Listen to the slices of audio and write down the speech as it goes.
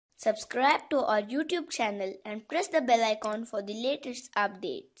Subscribe to our YouTube channel and press the bell icon for the latest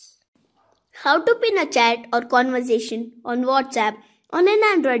updates. How to pin a chat or conversation on WhatsApp on an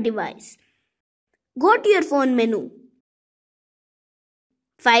Android device. Go to your phone menu.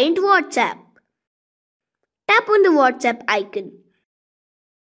 Find WhatsApp. Tap on the WhatsApp icon.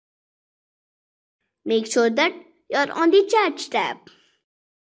 Make sure that you are on the Chats tab.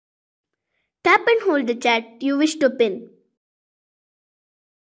 Tap and hold the chat you wish to pin.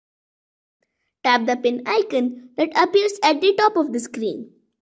 Tap the pin icon that appears at the top of the screen.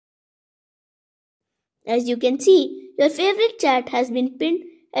 As you can see, your favorite chat has been pinned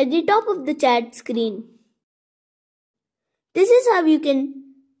at the top of the chat screen. This is how you can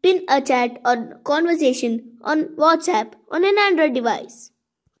pin a chat or conversation on WhatsApp on an Android device.